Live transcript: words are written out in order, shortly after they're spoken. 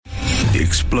The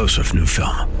explosive new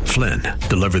film, Flynn,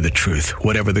 Deliver the Truth,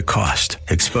 Whatever the Cost,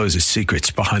 exposes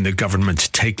secrets behind the government's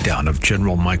takedown of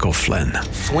General Michael Flynn.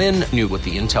 Flynn knew what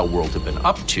the intel world had been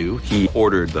up to. He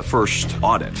ordered the first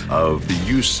audit of the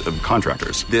use of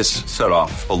contractors. This set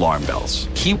off alarm bells.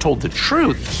 He told the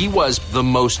truth. He was the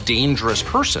most dangerous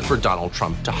person for Donald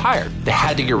Trump to hire. They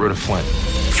had to get rid of Flynn.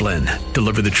 Flynn,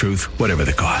 Deliver the Truth, Whatever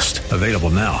the Cost. Available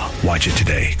now. Watch it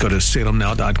today. Go to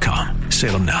salemnow.com.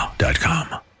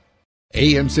 salemnow.com.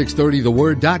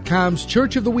 AM630TheWord.com's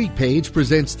Church of the Week page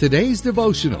presents today's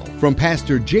devotional from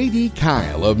Pastor J.D.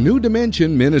 Kyle of New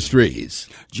Dimension Ministries.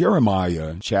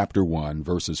 Jeremiah chapter 1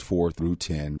 verses 4 through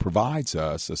 10 provides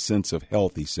us a sense of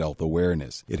healthy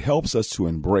self-awareness. It helps us to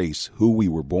embrace who we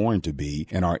were born to be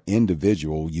and our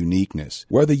individual uniqueness.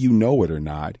 Whether you know it or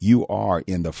not, you are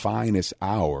in the finest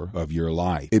hour of your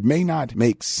life. It may not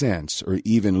make sense or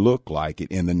even look like it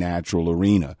in the natural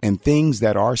arena, and things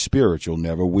that are spiritual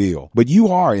never will. But you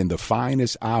are in the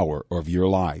finest hour of your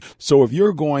life. So if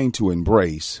you're going to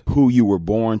embrace who you were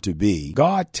born to be,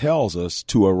 God tells us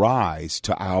to arise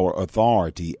to our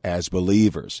authority as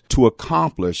believers, to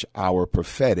accomplish our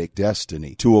prophetic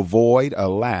destiny, to avoid a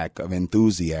lack of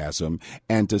enthusiasm,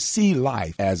 and to see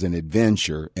life as an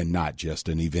adventure and not just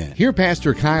an event. Hear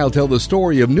Pastor Kyle tell the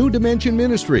story of New Dimension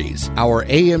Ministries, our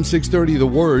AM 630 The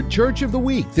Word Church of the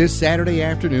Week, this Saturday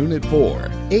afternoon at 4.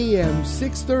 AM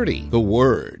 630 The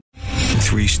Word.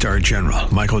 Three-star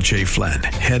General Michael J. Flynn,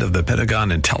 head of the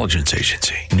Pentagon Intelligence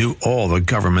Agency, knew all the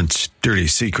government's dirty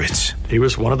secrets. He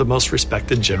was one of the most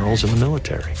respected generals in the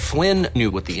military. Flynn knew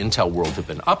what the intel world had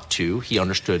been up to. He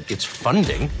understood its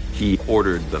funding. He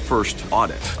ordered the first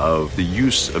audit of the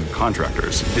use of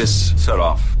contractors. This set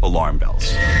off alarm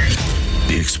bells.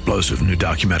 The explosive new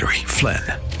documentary, Flynn,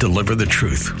 Deliver the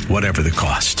Truth, Whatever the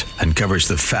Cost, uncovers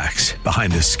the facts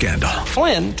behind this scandal.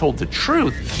 Flynn told the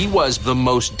truth. He was the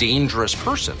most dangerous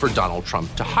person for Donald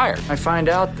Trump to hire. I find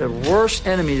out the worst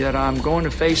enemy that I'm going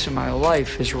to face in my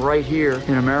life is right here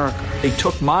in America. They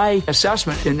took my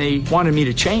assessment and they wanted me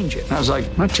to change it. And I was like,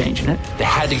 I'm not changing it. They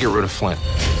had to get rid of Flynn.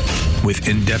 With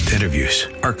in-depth interviews,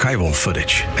 archival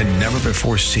footage, and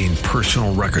never-before-seen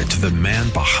personal records of the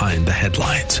man behind the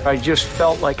headlines. I just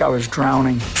felt like I was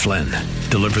drowning. Flynn,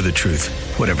 Deliver the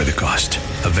Truth, Whatever the Cost.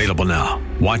 Available now.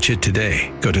 Watch it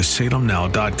today. Go to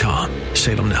salemnow.com.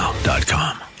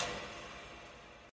 salemnow.com.